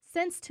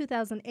Since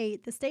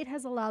 2008, the state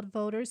has allowed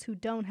voters who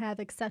don't have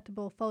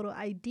acceptable photo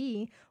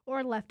ID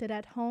or left it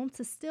at home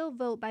to still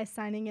vote by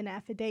signing an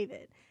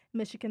affidavit.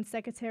 Michigan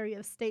Secretary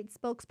of State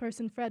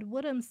spokesperson Fred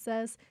Woodham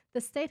says the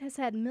state has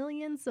had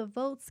millions of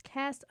votes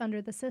cast under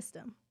the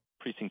system.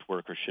 Precinct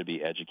workers should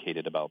be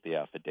educated about the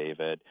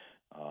affidavit,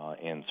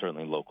 and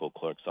certainly local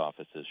clerks'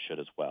 offices should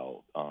as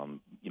well.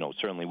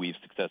 Certainly we've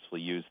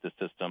successfully used the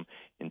system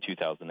in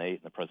 2008 in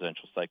the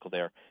presidential cycle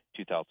there,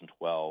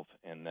 2012,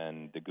 and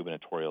then the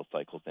gubernatorial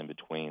cycles in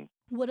between.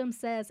 Woodham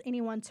says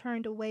anyone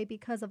turned away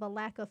because of a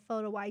lack of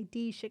photo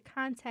ID should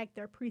contact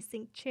their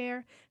precinct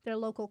chair, their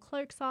local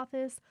clerk's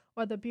office,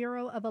 or the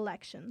Bureau of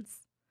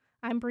Elections.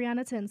 I'm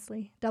Brianna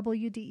Tinsley,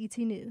 WDET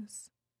News.